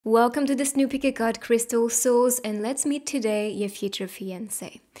Welcome to this new pick a card crystal souls, and let's meet today your future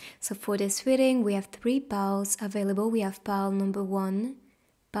fiancé. So for this reading we have 3 piles available. We have pile number 1,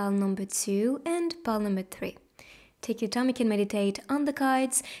 pile number 2 and pile number 3. Take your time, you can meditate on the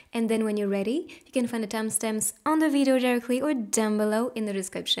cards, and then when you're ready you can find the timestamps on the video directly or down below in the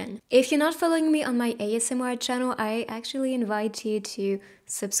description. If you're not following me on my ASMR channel, I actually invite you to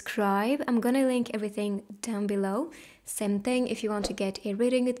subscribe. I'm gonna link everything down below. Same thing if you want to get a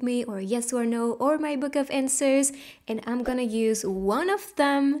reading with me, or yes or no, or my book of answers, and I'm gonna use one of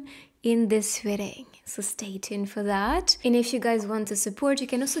them in this reading, so stay tuned for that. And if you guys want to support, you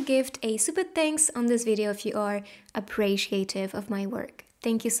can also gift a super thanks on this video if you are appreciative of my work.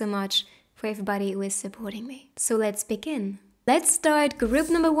 Thank you so much for everybody who is supporting me. So let's begin. Let's start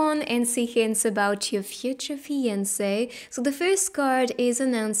group number 1 and see hints about your future fiancé. So the first card is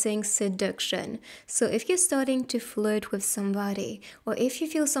announcing seduction. So if you're starting to flirt with somebody, or if you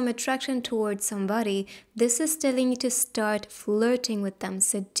feel some attraction towards somebody, this is telling you to start flirting with them,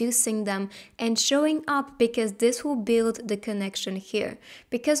 seducing them, and showing up, because this will build the connection here.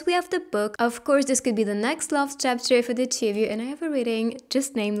 Because we have the book, of course this could be the next love chapter for the two of you, and I have a reading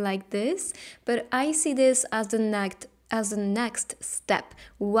just named like this, but I see this as the next step,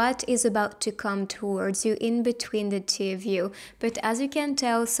 what is about to come towards you in between the two of you. But as you can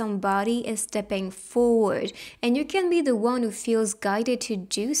tell, somebody is stepping forward, and you can be the one who feels guided to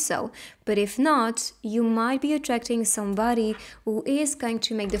do so. But if not, you might be attracting somebody who is going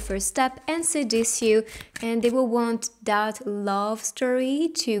to make the first step and seduce you, and they will want that love story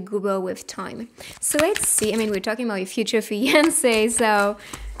to grow with time. So let's see. I mean, we're talking about your future fiancé, so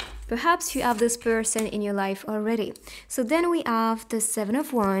perhaps you have this person in your life already. So then we have the 7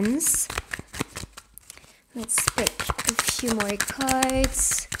 of Wands. Let's pick a few more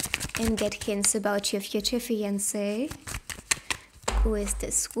cards and get hints about your future fiancé. Who is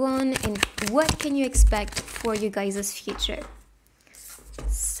this one, and what can you expect for you guys' future?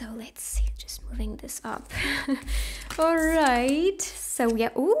 So let's see, just moving this up. All right, so yeah,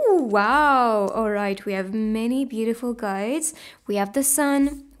 oh wow, all right, we have many beautiful cards. We have the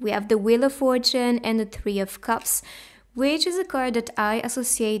Sun, we have the Wheel of Fortune, and the 3 of Cups, which is a card that I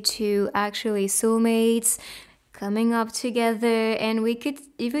associate to actually soulmates coming up together, and we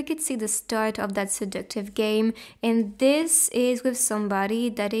could see the start of that seductive game, and this is with somebody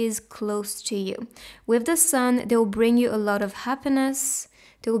that is close to you. With the Sun, they'll bring you a lot of happiness.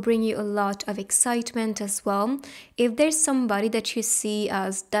 They will bring you a lot of excitement as well. If there's somebody that you see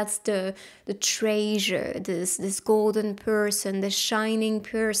as that's the treasure, this golden person, the shining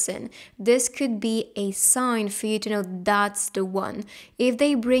person, this could be a sign for you to know that's the one. If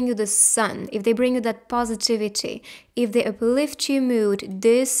they bring you the Sun, if they bring you that positivity, if they uplift your mood,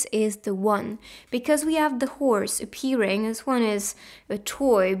 this is the one. Because we have the horse appearing, this one is a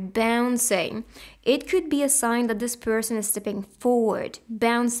toy bouncing. It could be a sign that this person is stepping forward,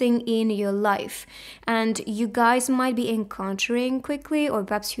 bouncing in your life. And you guys might be encountering quickly, or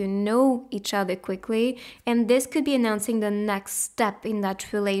perhaps you know each other quickly. And this could be announcing the next step in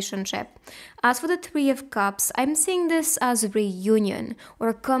that relationship. As for the 3 of Cups, I'm seeing this as a reunion,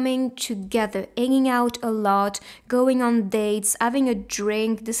 or coming together, hanging out a lot, going on dates, having a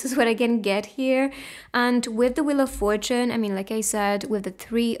drink. This is what I can get here. And with the Wheel of Fortune, I mean, like I said, with the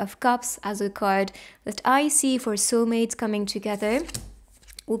 3 of Cups as a card that I see for soulmates coming together.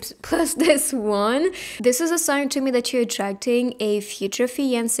 Oops, plus this one. This is a sign to me that you're attracting a future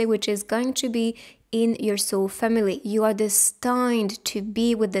fiancé, which is going to be in your soul family. You are destined to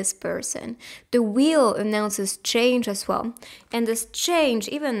be with this person. The wheel announces change as well. And this change,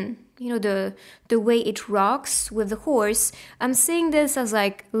 even, you know, the way it rocks with the horse, I'm seeing this as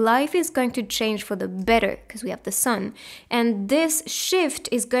like life is going to change for the better, because we have the Sun. And this shift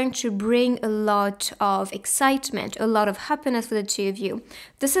is going to bring a lot of excitement, a lot of happiness for the two of you.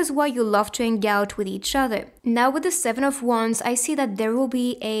 This is why you love to hang out with each other. Now with the 7 of Wands, I see that there will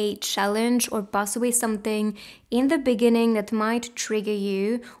be a challenge, or possibly something in the beginning that might trigger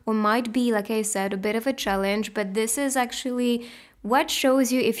you, or might be, like I said, a bit of a challenge. But this is actually what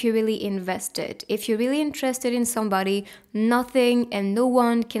shows you if you're really invested. If you're really interested in somebody, nothing and no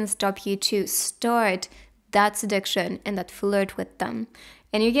one can stop you to start that seduction and that flirt with them.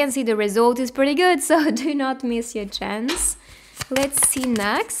 And you can see the result is pretty good, so do not miss your chance. Let's see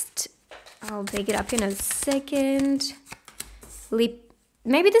next. I'll pick it up in a second.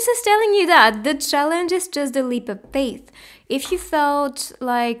 maybe this is telling you that the challenge is just a leap of faith. If you felt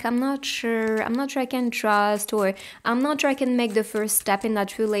like, I'm not sure I can trust, or I'm not sure I can make the first step in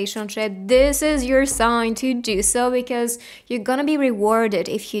that relationship, this is your sign to do so, because you're gonna be rewarded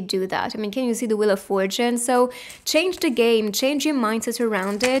if you do that. I mean, can you see the Wheel of Fortune? So change the game, change your mindset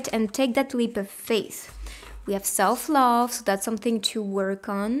around it, and take that leap of faith. We have self-love, so that's something to work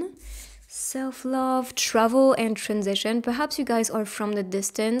on. Self-love, travel, and transition. Perhaps you guys are from the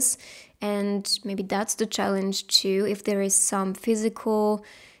distance, and maybe that's the challenge too. If there is some physical,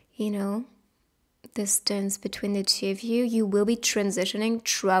 distance between the two of you, you will be transitioning,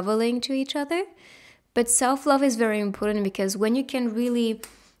 traveling to each other. But self-love is very important, because when you can really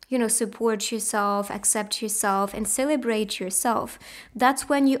support yourself, accept yourself, and celebrate yourself, that's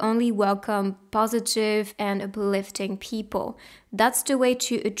when you only welcome positive and uplifting people. That's the way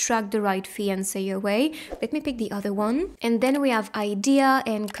to attract the right fiancé your way. Let me pick the other one. And then we have idea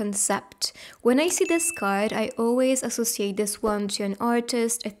and concept. When I see this card, I always associate this one to an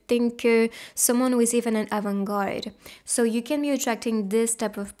artist, a thinker, someone who is even an avant-garde. So you can be attracting this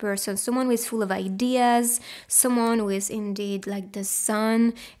type of person, someone who is full of ideas, someone who is indeed like the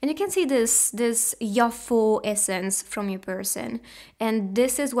sun. And you can see this youthful essence from your person. And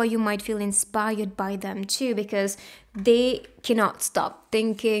this is why you might feel inspired by them too, because they cannot stop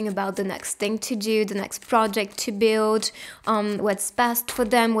thinking about the next thing to do, the next project to build, what's best for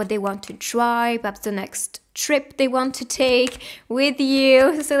them, what they want to try, perhaps the next trip they want to take with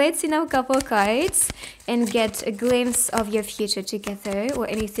you. So let's see now a couple cards and get a glimpse of your future together, or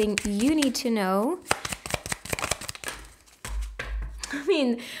anything you need to know. I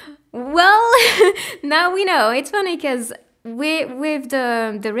mean, well, now we know. It's funny because with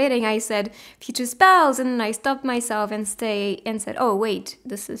the reading, I said future spouse, and then I stopped myself and said, oh wait,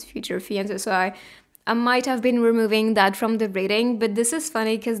 this is future fiancé. So I might have been removing that from the reading, but this is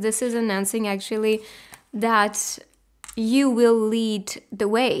funny because this is announcing actually that you will lead the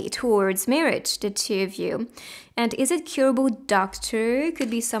way towards marriage, the two of you. And is it curable doctor? Could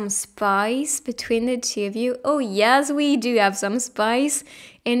be some spice between the two of you. Oh yes, we do have some spice.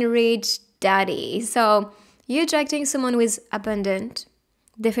 Enriched daddy. So you're attracting someone who is abundant.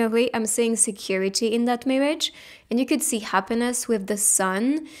 Definitely, I'm seeing security in that marriage. And you could see happiness with the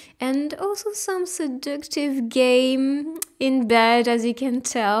sun, and also some seductive game in bed, as you can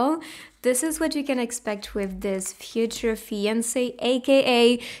tell. This is what you can expect with this future fiancé,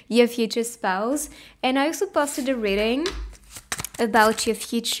 aka your future spouse. And I also posted a reading about your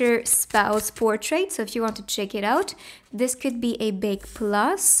future spouse portrait, so if you want to check it out, this could be a big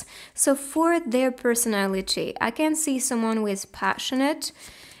plus. So for their personality, I can see someone who is passionate.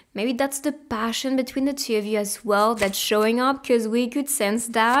 Maybe that's the passion between the two of you as well that's showing up, because we could sense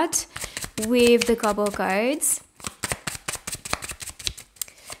that with the couple cards.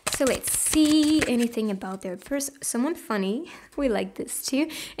 So let's see anything about their person. Someone funny. We like this too.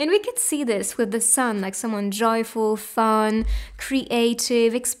 And we could see this with the sun, like someone joyful, fun,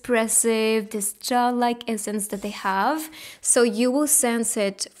 creative, expressive, this childlike essence that they have. So you will sense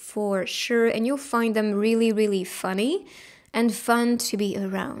it for sure, and you'll find them really, really funny and fun to be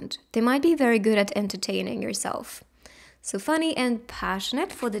around. They might be very good at entertaining yourself. So funny and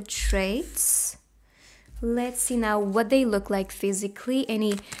passionate for the traits. Let's see now what they look like physically.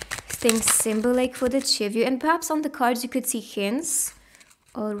 Anything symbolic for the two of you. And perhaps on the cards you could see hints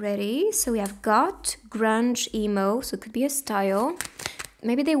already. So we have goth, grunge, emo. So it could be a style.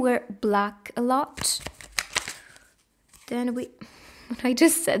 Maybe they wear black a lot. Then I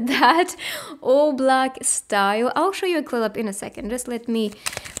just said that. All black style. I'll show you a close-up in a second. Just let me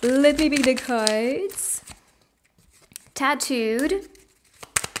pick the cards. Tattooed.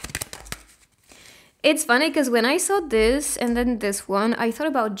 It's funny because when I saw this and then this one, I thought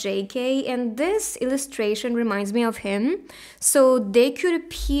about JK, and this illustration reminds me of him. So they could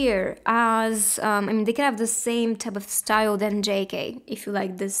appear as, they could have the same type of style than JK. If you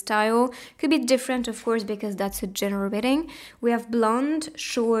like this style, could be different, of course, because that's a general reading. We have blonde,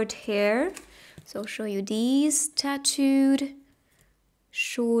 short hair. So I'll show you these. Tattooed,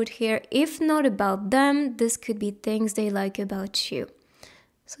 short hair. If not about them, this could be things they like about you.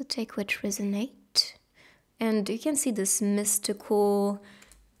 So take what resonates. And you can see this mystical,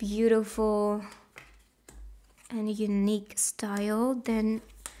 beautiful, and unique style. Then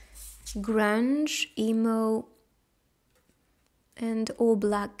grunge, emo, and all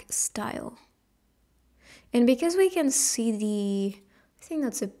black style. And because we can see I think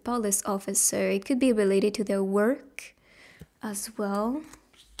that's a police officer, it could be related to their work as well.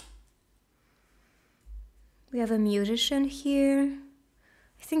 We have a musician here.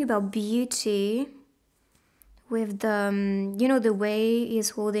 I think about beauty. with the, you know, the way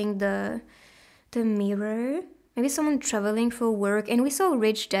he's holding the mirror. Maybe someone traveling for work. And we saw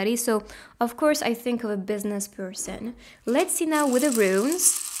rich daddy, so of course I think of a business person. Let's see now with the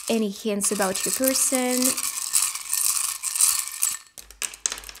runes. Any hints about your person?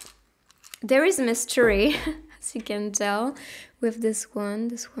 There is mystery, as you can tell, with this one.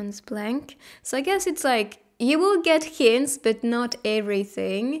 This one's blank. So I guess it's like, you will get hints, but not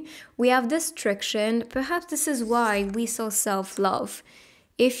everything. We have destruction. Perhaps this is why we saw self-love.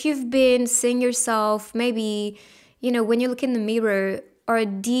 If you've been seeing yourself, maybe, you know, when you look in the mirror, are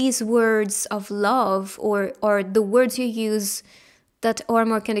these words of love or the words you use that are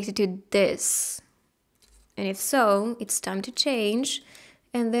more connected to this? And if so, it's time to change.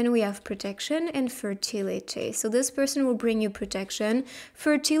 And then we have protection and fertility. So this person will bring you protection.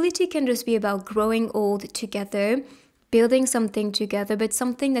 Fertility can just be about growing old together, building something together, but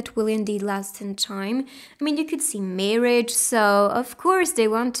something that will indeed last in time. I mean, you could see marriage, so of course they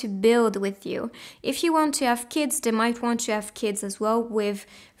want to build with you. If you want to have kids, they might want to have kids as well, with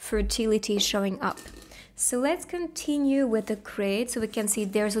fertility showing up. So let's continue with the grid so we can see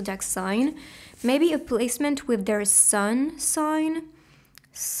their zodiac sign. Maybe a placement with their sun sign.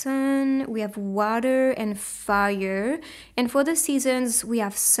 Sun, we have water and fire. And for the seasons, we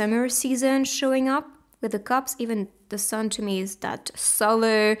have summer season showing up with the cups. Even the sun to me is that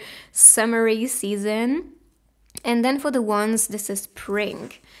solar, summery season. And then for the wands, this is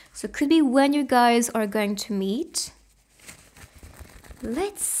spring. So it could be when you guys are going to meet.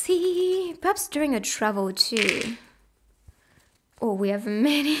 Let's see, perhaps during a travel too. Oh, we have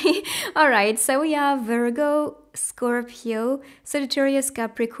many. All right, so we have Virgo, Scorpio, Sagittarius,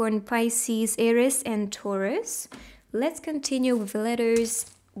 Capricorn, Pisces, Aries, and Taurus. Let's continue with letters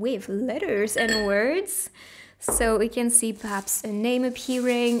and words. So we can see perhaps a name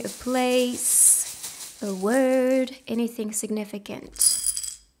appearing, a place, a word, anything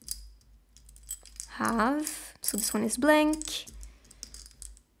significant. Have, so this one is blank.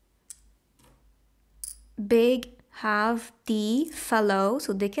 Big, have, the, follow,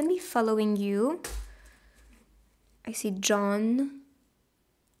 so they can be following you. I see John,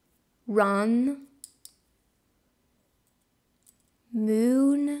 run,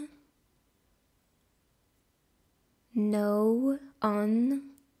 moon, no, on,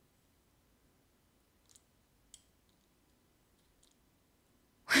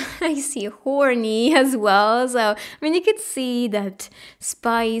 I see horny as well. So, I mean, you could see that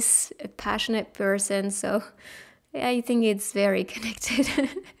spice, a passionate person. So, I think it's very connected.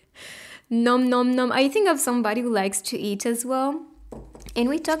 Nom nom nom. I think of somebody who likes to eat as well. And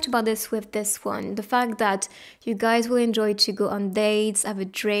we talked about this with this one. The fact that you guys will enjoy to go on dates, have a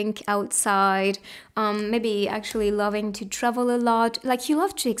drink outside, maybe actually loving to travel a lot. Like you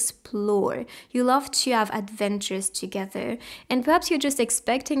love to explore. You love to have adventures together. And perhaps you're just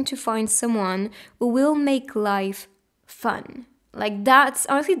expecting to find someone who will make life fun. Like that's,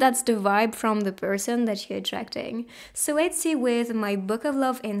 honestly, that's the vibe from the person that you're attracting. So let's see with my Book of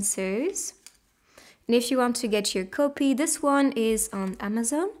Love answers. And if you want to get your copy, this one is on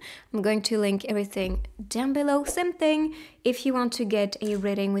Amazon. I'm going to link everything down below. Same thing if you want to get a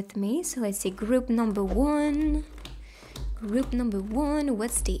reading with me. So let's see, group number one. Group number one,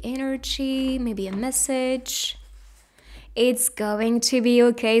 what's the energy? Maybe a message. It's going to be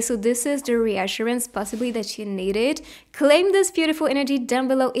okay. So this is the reassurance possibly that you needed. Claim this beautiful energy down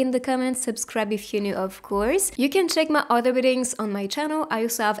below in the comments. Subscribe if you're new, of course. You can check my other readings on my channel. I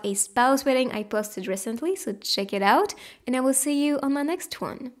also have a spouse reading I posted recently, so check it out. And I will see you on my next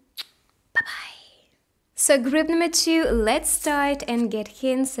one. Bye-bye. So group number two, let's start and get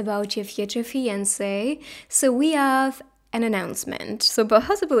hints about your future fiancé. So we have an announcement. So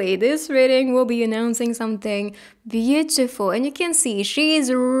possibly this reading will be announcing something beautiful, and you can see she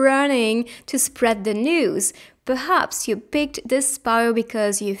is running to spread the news. Perhaps you picked this spiral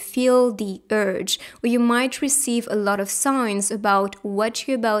because you feel the urge, or you might receive a lot of signs about what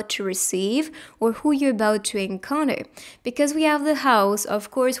you're about to receive or who you're about to encounter. Because we have the house,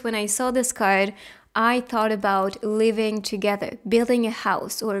 of course, when I saw this card, I thought about living together, building a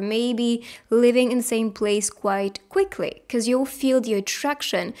house, or maybe living in the same place quite quickly, because you'll feel the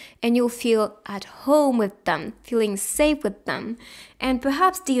attraction and you'll feel at home with them, feeling safe with them. And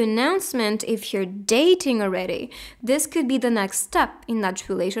perhaps the announcement, if you're dating already, this could be the next step in that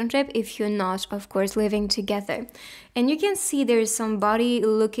relationship if you're not, of course, living together. And you can see there's somebody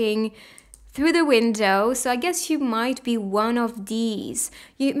looking through the window, so I guess you might be one of these.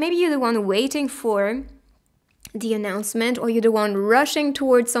 Maybe you're the one waiting for the announcement, or you're the one rushing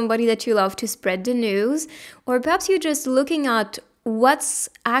towards somebody that you love to spread the news, or perhaps you're just looking at what's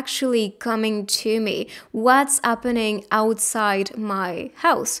actually coming to me, what's happening outside my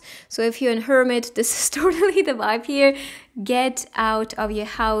house. So if you're a hermit, this is totally the vibe here. Get out of your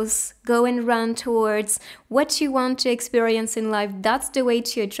house, go and run towards what you want to experience in life. That's the way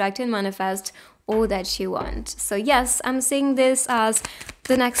to attract and manifest all that you want. So yes, I'm seeing this as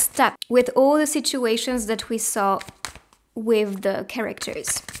the next step with all the situations that we saw with the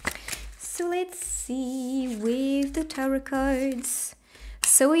characters. So let's see with the tarot cards.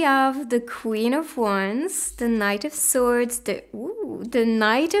 So we have the Queen of Wands, the Knight of Swords, the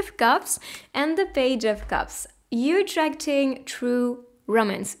Knight of Cups, and the Page of Cups. You're attracting true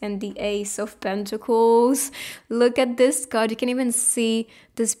romance, and the Ace of Pentacles. Look at this card. You can even see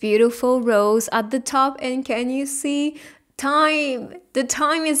this beautiful rose at the top, and can you see time? The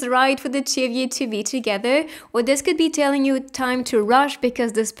time is right for the two of you to be together, or this could be telling you time to rush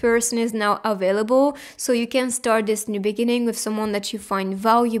because this person is now available, so you can start this new beginning with someone that you find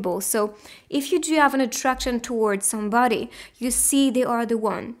valuable. So if you do have an attraction towards somebody, you see they are the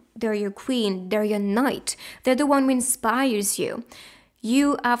one, they're your queen, they're your knight, they're the one who inspires you.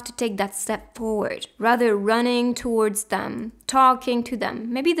 You have to take that step forward, rather running towards them, talking to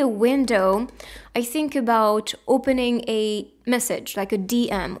them. Maybe the window, I think about opening a message, like a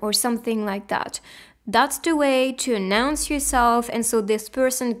DM or something like that. That's the way to announce yourself, and so this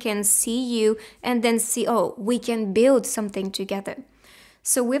person can see you and then see, oh, we can build something together.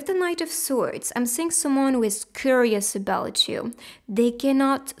 So with the Knight of Swords, I'm seeing someone who is curious about you. They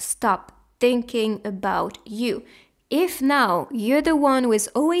cannot stop thinking about you. If now you're the one who is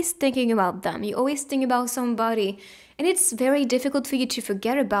always thinking about them, you always think about somebody, and it's very difficult for you to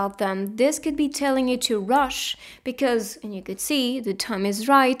forget about them, this could be telling you to rush because, and you could see, the time is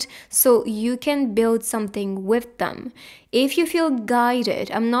right, so you can build something with them. If you feel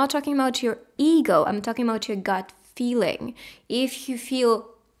guided, I'm not talking about your ego, I'm talking about your gut feeling. If you feel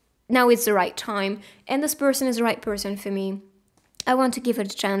now it's the right time and this person is the right person for me, I want to give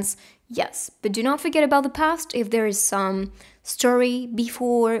it a chance. Yes, but do not forget about the past. If there is some story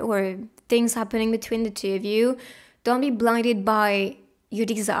before or things happening between the two of you, don't be blinded by your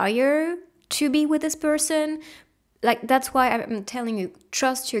desire to be with this person. Like, that's why I'm telling you,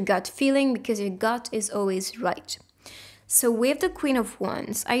 trust your gut feeling, because your gut is always right. So with the Queen of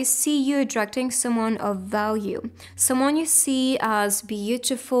Wands, I see you attracting someone of value, someone you see as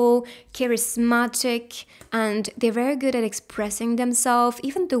beautiful, charismatic, and they're very good at expressing themselves,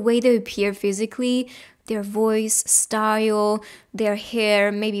 even the way they appear physically, their voice, style, their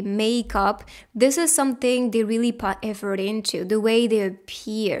hair, maybe makeup. This is something they really put effort into, the way they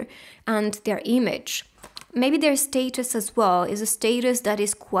appear and their image. Maybe their status as well is a status that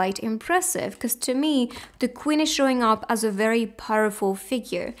is quite impressive, because to me, the Queen is showing up as a very powerful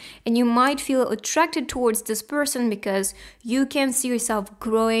figure, and you might feel attracted towards this person because you can see yourself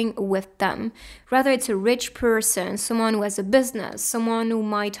growing with them. Whether it's a rich person, someone who has a business, someone who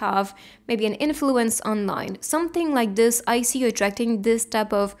might have maybe an influence online, something like this, I see you attracting this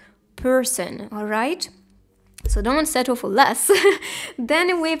type of person, all right? So don't settle for less.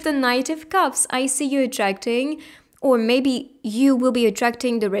 Then with the Knight of Cups, I see you attracting, or maybe you will be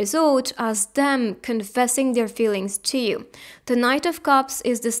attracting the result as them confessing their feelings to you. The Knight of Cups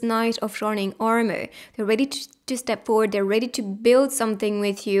is this knight of shining armor. They're ready to step forward. They're ready to build something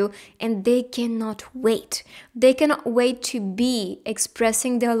with you, and they cannot wait. They cannot wait to be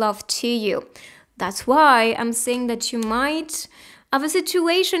expressing their love to you. That's why I'm saying that you might have a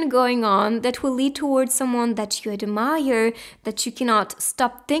situation going on that will lead towards someone that you admire, that you cannot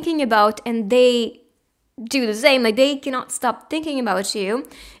stop thinking about, and they do the same. Like, they cannot stop thinking about you,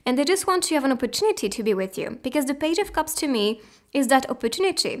 and they just want to have an opportunity to be with you, because the Page of Cups to me is that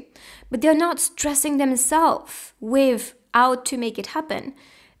opportunity, but they're not stressing themselves with how to make it happen.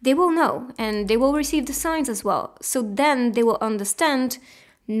 They will know, and they will receive the signs as well, so then they will understand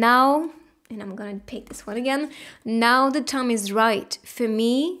now. And I'm gonna pick this one again. Now the time is right for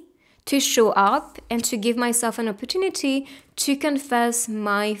me to show up and to give myself an opportunity to confess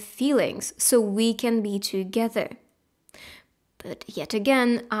my feelings so we can be together. But yet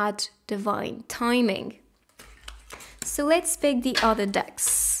again, at divine timing. So let's pick the other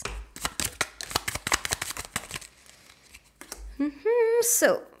decks.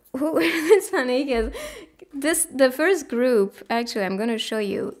 So, it's funny because the first group, actually I'm gonna show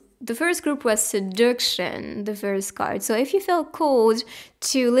you. The first group was seduction, the first card. So if you feel called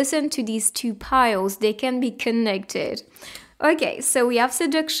to listen to these two piles, they can be connected. Okay, so we have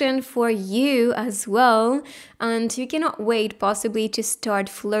seduction for you as well. And you cannot wait possibly to start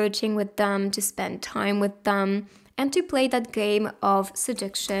flirting with them, to spend time with them. and to play that game of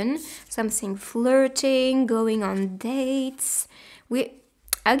seduction, something flirting, going on dates.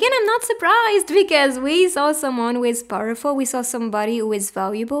 Again, I'm not surprised because we saw someone who is powerful, we saw somebody who is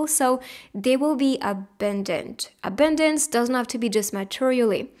valuable, so they will be abundant. Abundance doesn't have to be just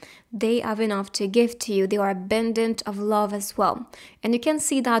materially. They have enough to give to you. They are abundant of love as well. And you can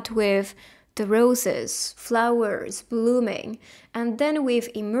see that with the roses, flowers, blooming. And then with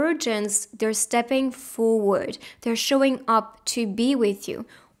emergence, they're stepping forward. They're showing up to be with you.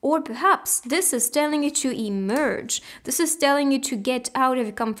 Or perhaps this is telling you to emerge. This is telling you to get out of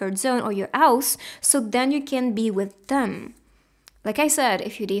your comfort zone or your house so then you can be with them. Like I said,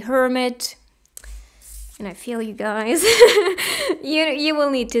 if you're the hermit, and I feel you guys, you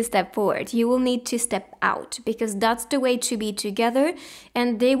will need to step forward. You will need to step out because that's the way to be together,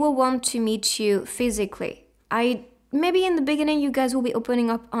 and they will want to meet you physically. Maybe in the beginning you guys will be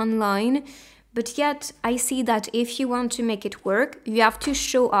opening up online, but yet I see that if you want to make it work, you have to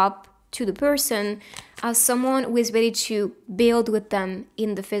show up to the person as someone who is ready to build with them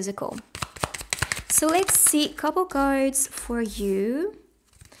in the physical. So let's see a couple cards for you.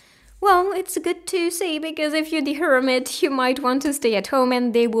 Well, it's good to see because if you're the hermit, you might want to stay at home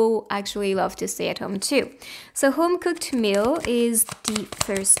and they will actually love to stay at home too. So home cooked meal is the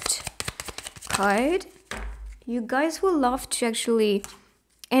first card. You guys will love to actually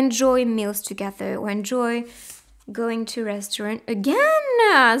enjoy meals together or enjoy going to restaurant.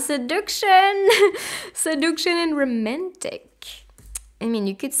 Again, seduction. Seduction and romantic. I mean,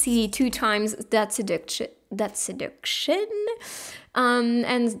 you could see 2 times that seduction.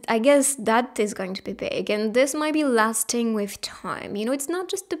 And I guess that is going to be big, and this might be lasting with time. You know, it's not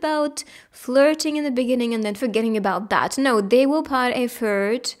just about flirting in the beginning and then forgetting about that. No, they will put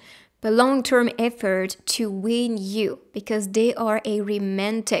effort, but long-term effort to win you because they are a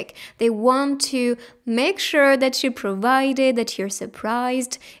romantic. They want to make sure that you're provided, that you're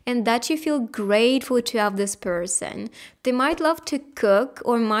surprised, and that you feel grateful to have this person. They might love to cook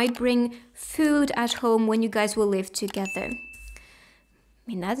or might bring food at home when you guys will live together. I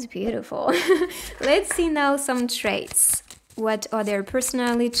mean, that's beautiful. Let's see now some traits. What are their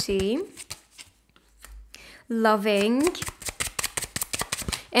personality? Loving.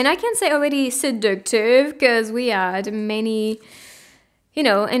 And I can say already seductive because we had many, you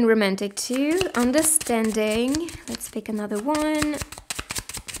know, and romantic too. Understanding. Let's pick another one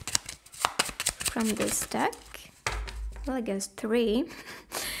from this deck. Well, I guess 3.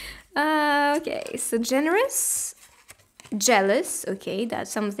 Okay, so generous. Jealous. Okay, that's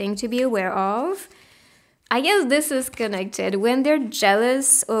something to be aware of. I guess this is connected. When they're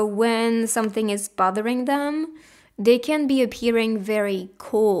jealous or when something is bothering them, they can be appearing very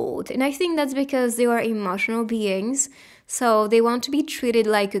cold. And I think that's because they are emotional beings. So they want to be treated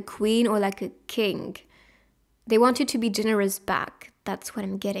like a queen or like a king. They want you to be generous back. That's what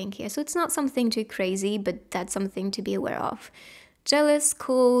I'm getting here. So it's not something too crazy, but that's something to be aware of. Jealous,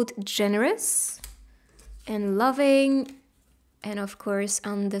 cold, generous, and loving, and of course,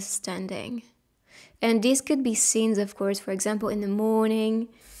 understanding. And these could be scenes, of course, for example, in the morning,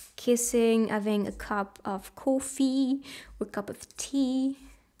 kissing, having a cup of coffee or a cup of tea.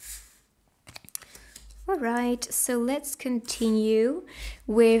 All right, so let's continue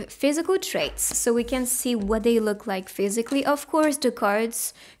with physical traits so we can see what they look like physically. Of course, the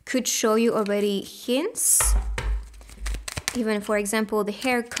cards could show you already hints. Even, for example, the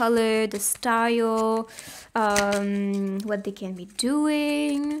hair color, the style, what they can be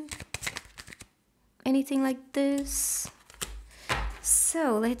doing, anything like this.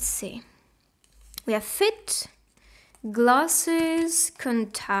 So let's see. We have fit, glasses,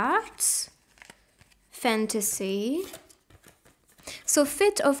 contacts, fantasy. So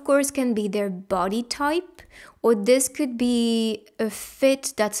fit, of course, can be their body type, or this could be a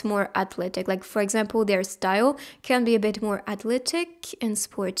fit that's more athletic. Like, for example, their style can be a bit more athletic and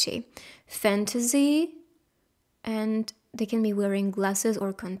sporty. Fantasy, and they can be wearing glasses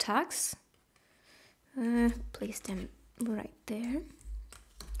or contacts. Place them right there.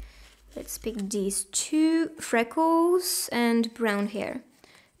 Let's pick these 2, freckles and brown hair.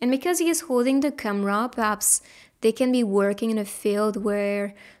 And because he is holding the camera, perhaps they can be working in a field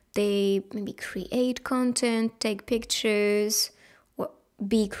where they maybe create content, take pictures, or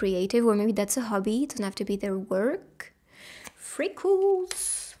be creative, or maybe that's a hobby. It doesn't have to be their work.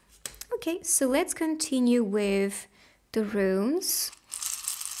 Freckles. Okay, so let's continue with the runes.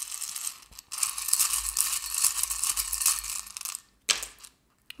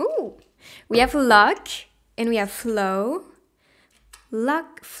 Ooh, we have luck and we have flow.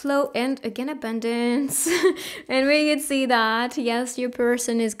 Luck, flow, and again abundance. And we can see that, yes, your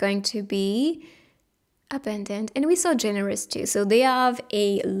person is going to be abundant, and we saw generous too. So they have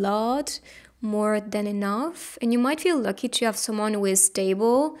a lot more than enough, and you might feel lucky to have someone who is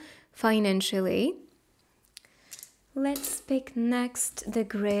stable financially. Let's pick next the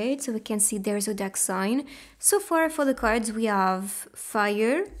grid so we can see their zodiac sign. So far for the cards we have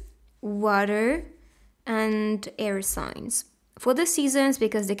fire, water, and air signs. For the seasons,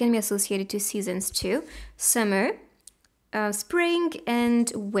 because they can be associated to seasons too, summer, spring,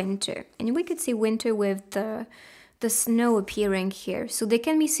 and winter. And we could see winter with the snow appearing here. So there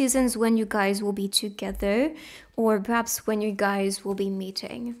can be seasons when you guys will be together, or perhaps when you guys will be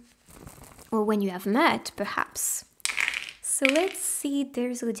meeting, or when you have met, perhaps. So let's see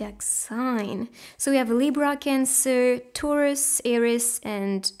their zodiac sign. So we have Libra, Cancer, Taurus, Aries,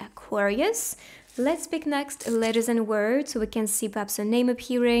 and Aquarius. Let's pick next letters and words so we can see perhaps a name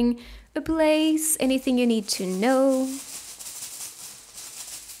appearing, a place, anything you need to know.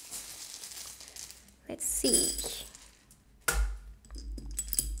 Let's see.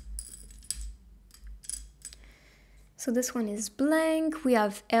 So this one is blank. We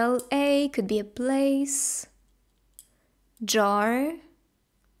have LA, could be a place. Jar,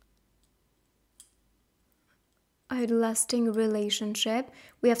 a lasting relationship.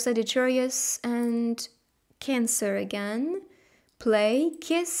 We have Sagittarius and Cancer again. Play,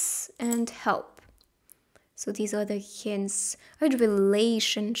 kiss, and help. So these are the hints. A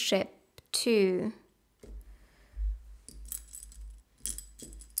relationship too.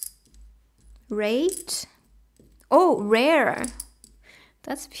 Rate. Oh, rare.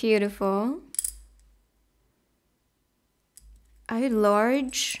 That's beautiful.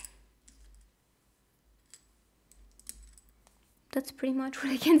 Large. That's pretty much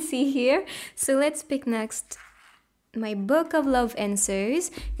what I can see here. So let's pick next my book of love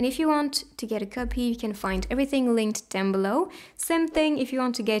answers, and if you want to get a copy you can find everything linked down below. Same thing if you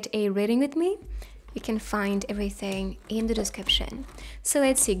want to get a reading with me, you can find everything in the description. So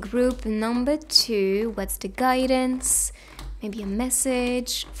let's see, group number 2, what's the guidance? Maybe a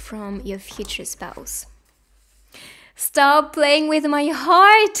message from your future spouse. Stop playing with my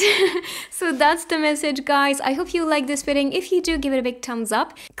heart. So that's the message, guys. I hope you like this reading. If you do, give it a big thumbs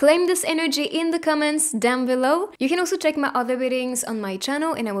up. Claim this energy in the comments down below. You can also check my other readings on my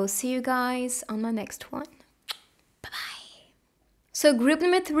channel, and I will see you guys on my next one. Bye-bye. So group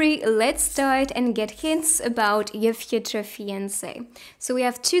number 3, let's start and get hints about your future fiancé. So we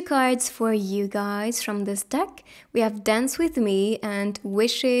have 2 cards for you guys from this deck. We have Dance With Me and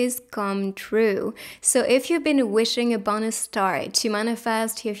Wishes Come True. So if you've been wishing upon a star to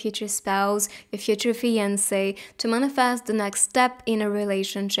manifest your future spouse, your future fiancé, to manifest the next step in a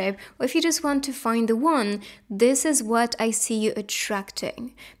relationship, or if you just want to find the one, this is what I see you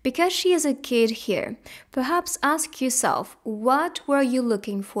attracting. Because she is a kid here, perhaps ask yourself, what were you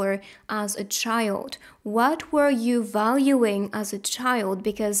looking for as a child? What were you valuing as a child?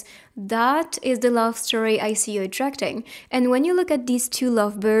 Because that is the love story I see you attracting. And when you look at these 2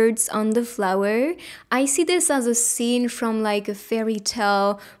 lovebirds on the flower, I see this as a scene from like a fairy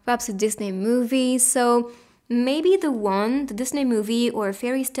tale, perhaps a Disney movie. So maybe the Disney movie or a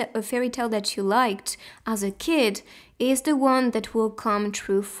fairy tale that you liked as a kid is the one that will come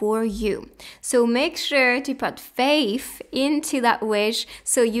true for you. So make sure to put faith into that wish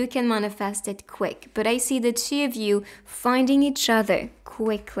so you can manifest it quick. But I see the 2 of you finding each other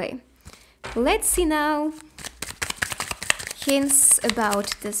quickly. Let's see now hints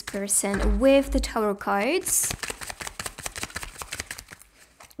about this person with the tarot cards.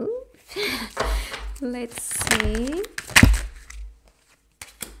 Ooh. Let's see.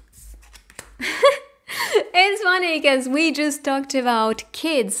 It's funny because we just talked about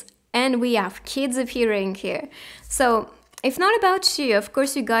kids and we have kids appearing here. So if not about you, of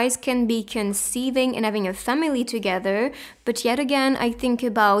course you guys can be conceiving and having a family together, but yet again I think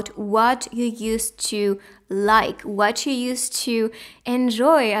about what you used to like, what you used to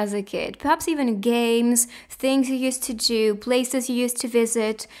enjoy as a kid, perhaps even games, things you used to do, places you used to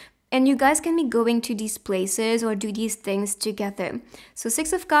visit. And you guys can be going to these places or do these things together. So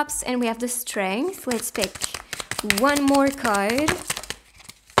 6 of Cups and we have the Strength. Let's pick one more card.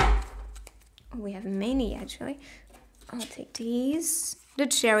 We have many actually. I'll take these. The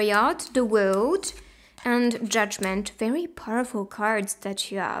Chariot, the World, and Judgment. Very powerful cards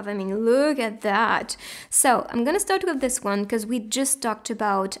that you have. I mean, look at that. So I'm gonna start with this one because we just talked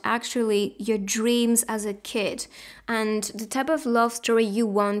about actually your dreams as a kid and the type of love story you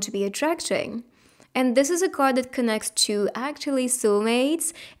want to be attracting. And this is a card that connects to actually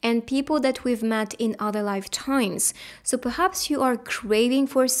soulmates and people that we've met in other lifetimes. So perhaps you are craving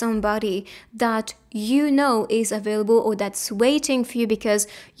for somebody that you know is available or that's waiting for you because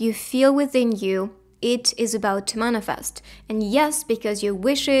you feel within you it is about to manifest. And yes, because your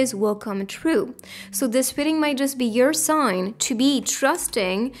wishes will come true. So this reading might just be your sign to be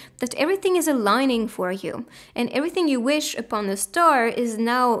trusting that everything is aligning for you. And everything you wish upon a star is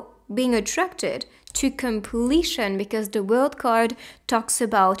now being attracted to completion, because the World card talks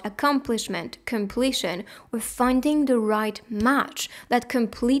about accomplishment, completion, or finding the right match that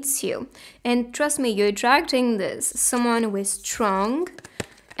completes you. And trust me, you're attracting this, someone who is strong,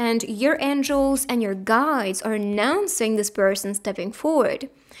 and your angels and your guides are announcing this person stepping forward.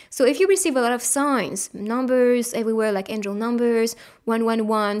 So if you receive a lot of signs, numbers everywhere like angel numbers,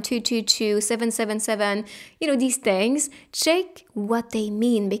 111, 222, 777, these things, check what they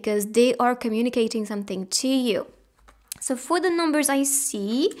mean, because they are communicating something to you. So for the numbers I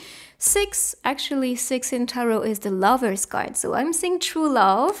see, 6 in tarot is the Lovers card. So I'm seeing true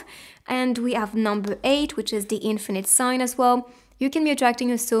love. And we have number 8, which is the Infinite sign as well. You can be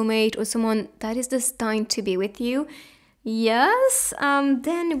attracting a soulmate or someone that is destined to be with you. Yes,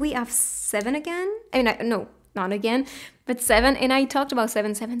 then we have 7 again. No, not again, but 7. And I talked about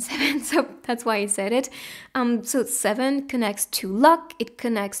 777, so that's why I said it. So 7 connects to luck, it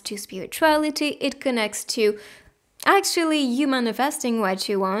connects to spirituality, it connects to actually you manifesting what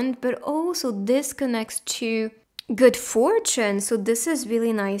you want, but also this connects to good fortune. So this is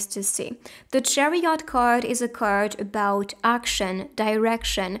really nice to see. The Chariot card is a card about action,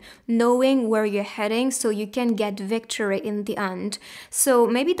 direction, knowing where you're heading so you can get victory in the end. So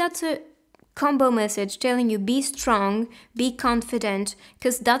maybe that's a combo message telling you be strong, be confident,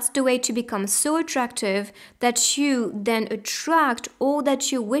 because that's the way to become so attractive that you then attract all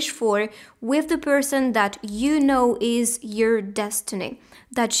that you wish for with the person that you know is your destiny,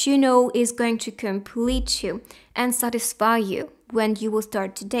 that you know is going to complete you and satisfy you when you will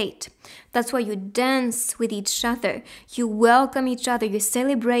start to date. That's why you dance with each other, you welcome each other, you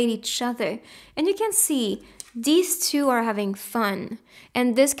celebrate each other, and you can see these two are having fun.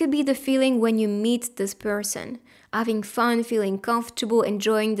 And this could be the feeling when you meet this person, having fun, feeling comfortable,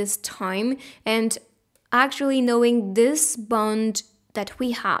 enjoying this time, and actually knowing this bond that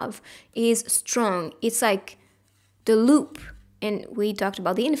we have is strong. It's like the loop. And we talked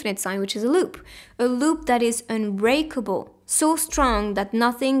about the Infinite sign, which is a loop that is unbreakable, so strong that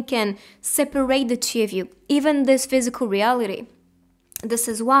nothing can separate the two of you, even this physical reality. This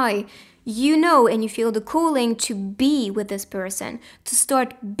is why you know and you feel the calling to be with this person, to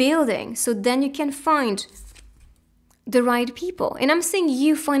start building, so then you can find the right people. And I'm saying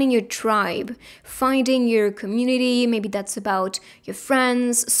you finding your tribe, finding your community, maybe that's about your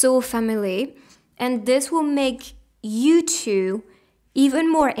friends, soul family, and this will make you two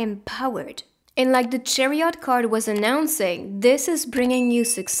even more empowered. And like the Chariot card was announcing, this is bringing you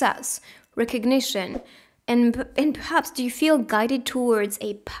success, recognition, and perhaps do you feel guided towards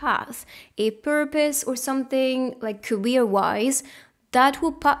a path, a purpose, or something like career-wise that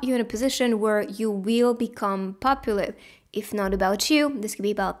will put you in a position where you will become popular. If not about you, this could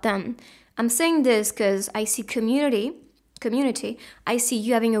be about them. I'm saying this because I see community. I see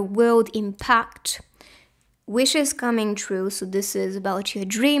you having a world impact, wishes coming true, so this is about your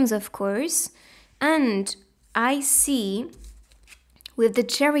dreams, of course. And I see with the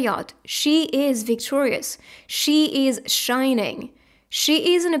Chariot, she is victorious, she is shining,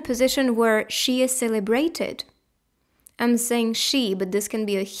 she is in a position where she is celebrated. I'm saying she, but this can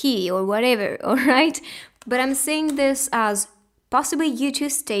be a he or whatever, all right? But I'm saying this as possibly you two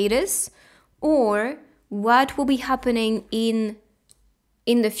status or what will be happening in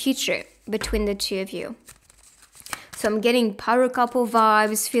the future between the two of you. So I'm getting power couple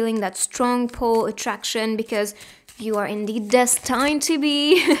vibes, feeling that strong pull attraction because you are indeed destined to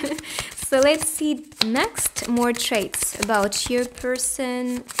be. So let's see next more traits about your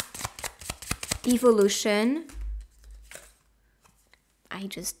person. Evolution. I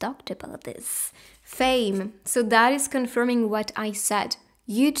just talked about this. Fame. So that is confirming what I said.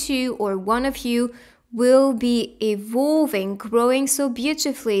 You two or one of you will be evolving, growing so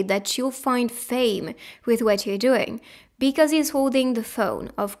beautifully that you'll find fame with what you're doing. Because he's holding the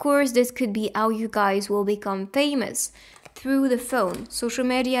phone. Of course, this could be how you guys will become famous. Through the phone. Social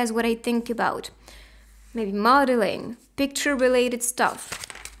media is what I think about. Maybe modeling, picture-related stuff.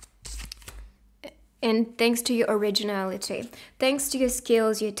 And thanks to your originality, thanks to your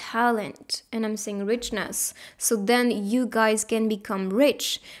skills, your talent, and I'm saying richness, so then you guys can become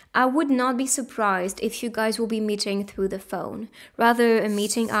rich. I would not be surprised if you guys will be meeting through the phone, rather a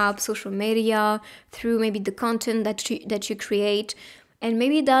meeting app, social media, through maybe the content that you create. And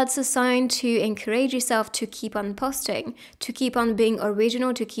maybe that's a sign to encourage yourself to keep on posting, to keep on being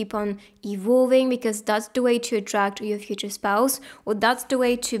original, to keep on evolving, because that's the way to attract your future spouse, or that's the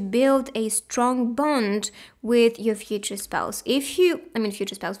way to build a strong bond with your future spouse. Future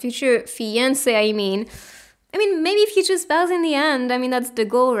fiance, maybe future spouse in the end. That's the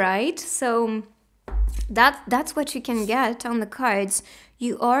goal, right? So that's what you can get on the cards.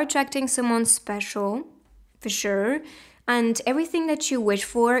 You are attracting someone special, for sure. And everything that you wish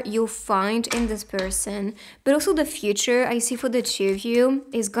for, you'll find in this person. But also the future, I see for the two of you,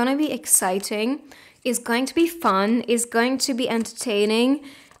 is gonna be exciting, is going to be fun, is going to be entertaining,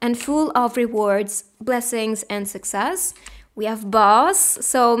 and full of rewards, blessings, and success. We have boss,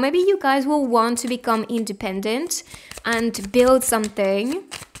 so maybe you guys will want to become independent and build something,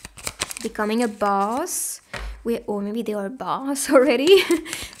 becoming a boss. Or maybe they are boss already.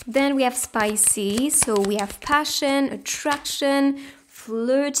 Then we have spicy, so we have passion, attraction,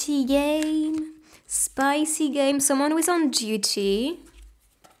 flirty game, spicy game, someone who is on duty.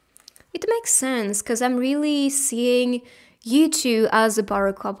 It makes sense because I'm really seeing you two as a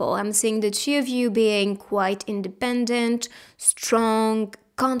power couple. I'm seeing the two of you being quite independent, strong,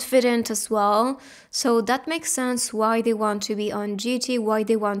 confident as well. So that makes sense why they want to be on duty, why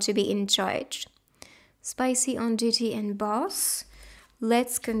they want to be in charge. Spicy, on duty, and boss.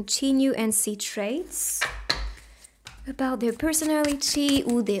 Let's continue and see traits about their personality,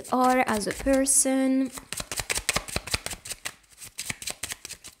 who they are as a person.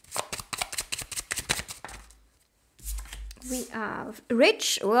 We have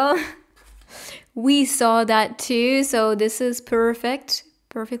rich. Well, we saw that too, so this is perfect,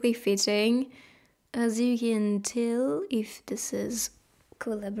 perfectly fitting. As you can tell, if this is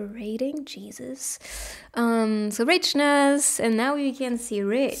collaborating, Jesus. So richness, and now you can see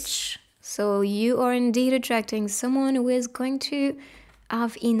rich. So you are indeed attracting someone who is going to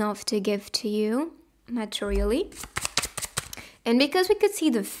have enough to give to you materially. And because we could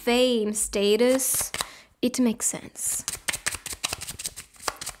see the fame status, it makes sense.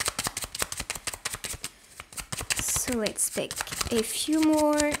 So let's pick a few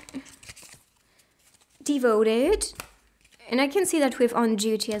more. Devoted. And I can see that with on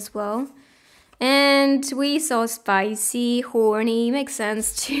duty as well. And we saw spicy, horny, makes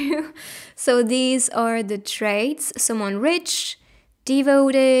sense too. So these are the traits. Someone rich,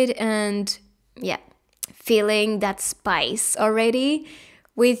 devoted, and yeah, feeling that spice already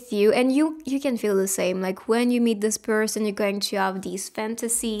with you. And you can feel the same. Like when you meet this person, you're going to have these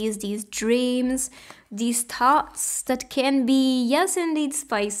fantasies, these dreams, these thoughts that can be, yes, indeed,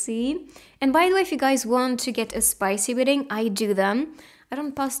 spicy. And by the way, if you guys want to get a spicy reading, I do them. I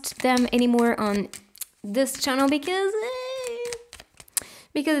don't post them anymore on this channel because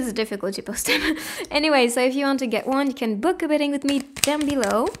it's difficult to post them. Anyway, so if you want to get one, you can book a reading with me down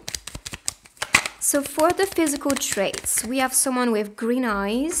below. So for the physical traits, we have someone with green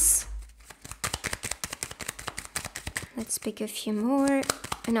eyes. Let's pick a few more,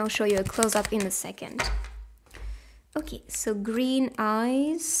 and I'll show you a close-up in a second. Okay, so green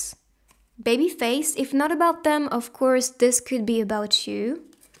eyes. Baby face, if not about them, of course, this could be about you.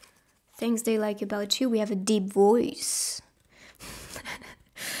 Things they like about you. We have a deep voice.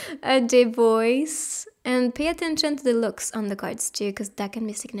 A deep voice. And pay attention to the looks on the cards too, because that can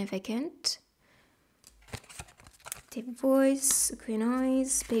be significant. Deep voice, green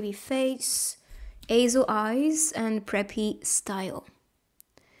eyes, baby face, hazel eyes, and preppy style.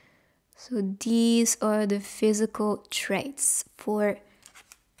 So these are the physical traits for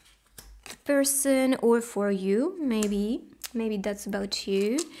person or for you, maybe that's about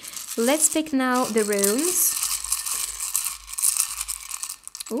you. Let's pick now the runes.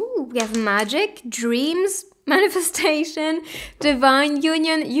 Ooh, we have magic, dreams, manifestation, divine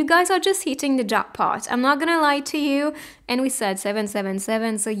union. You guys are just hitting the jackpot. I'm not gonna lie to you. And we said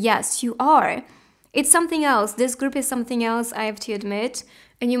 777, so yes, you are. It's something else. This group is something else, I have to admit.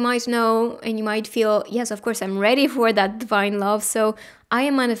 And you might know, and you might feel, yes, of course, I'm ready for that divine love. So I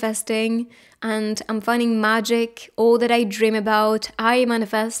am manifesting, and I'm finding magic. All that I dream about, I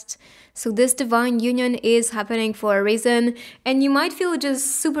manifest. So this divine union is happening for a reason. And you might feel just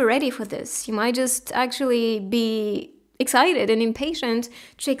super ready for this. You might just actually be excited and impatient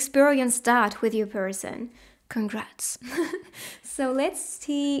to experience that with your person. Congrats. So let's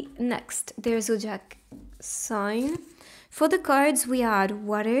see next. There's zodiac sign. For the cards, we had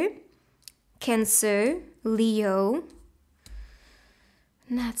water, Cancer, Leo.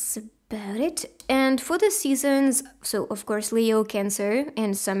 That's about it. And for the seasons, so of course Leo, Cancer,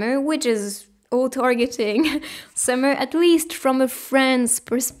 and summer, which is all targeting summer, at least from a friend's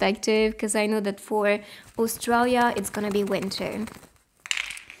perspective, because I know that for Australia, it's gonna be winter.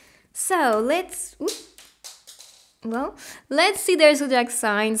 So let's see their zodiac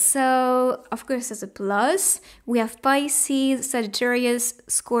signs. So, of course, as a plus, we have Pisces, Sagittarius,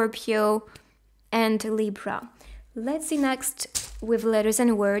 Scorpio, and Libra. Let's see next with letters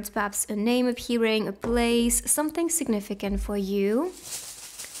and words, perhaps a name appearing, a place, something significant for you.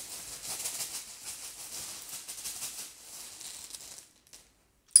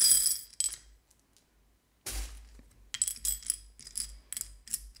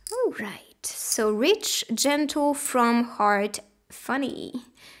 All right. So rich, gentle, from heart, funny.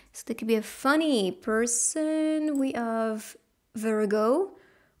 So there could be a funny person. We have Virgo.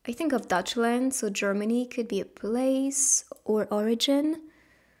 I think of Dutchland, so Germany could be a place or origin.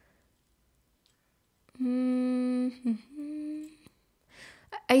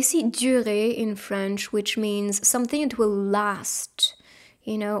 I see durer in French, which means something that will last,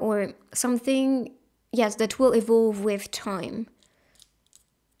 you know, or something, yes, that will evolve with time.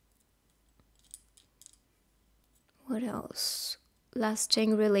 What else?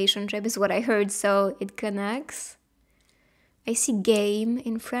 Lasting relationship is what I heard, so it connects. I see game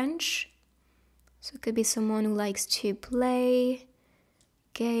in French. So it could be someone who likes to play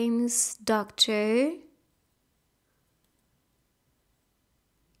games. Doctor.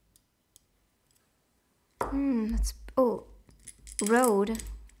 Road.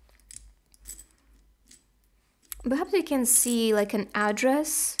 Perhaps you can see like an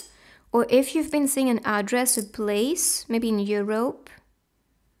address. Or if you've been seeing an address, a place, maybe in Europe,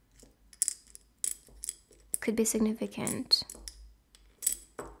 could be significant.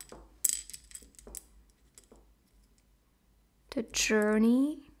 The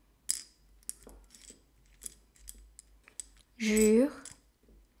journey. Jure.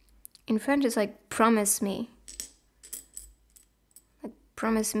 In French, it's like promise me. Like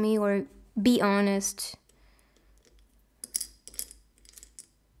promise me or be honest.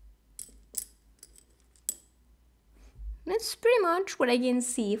 That's pretty much what I can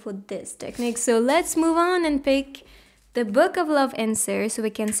see for this technique. So let's move on and pick the Book of Love answer so we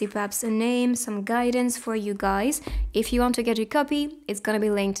can see perhaps a name, some guidance for you guys. If you want to get your copy, it's gonna be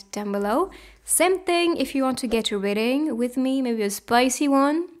linked down below. Same thing if you want to get a reading with me, maybe a spicy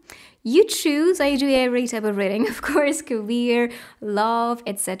one. You choose. I do every type of reading, of course, career, love,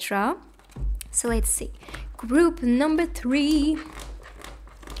 etc. So let's see. Group number 3.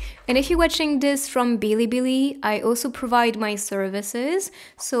 And if you're watching this from Bilibili, I also provide my services.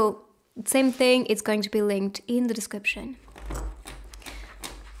 So same thing, it's going to be linked in the description.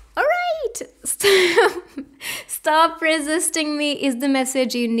 All right, stop resisting me is the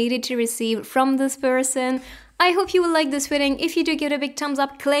message you needed to receive from this person. I hope you will like this reading. If you do, give it a big thumbs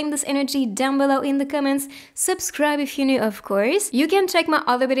up, claim this energy down below in the comments, subscribe if you're new, of course. You can check my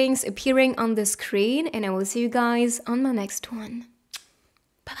other readings appearing on the screen, and I will see you guys on my next one.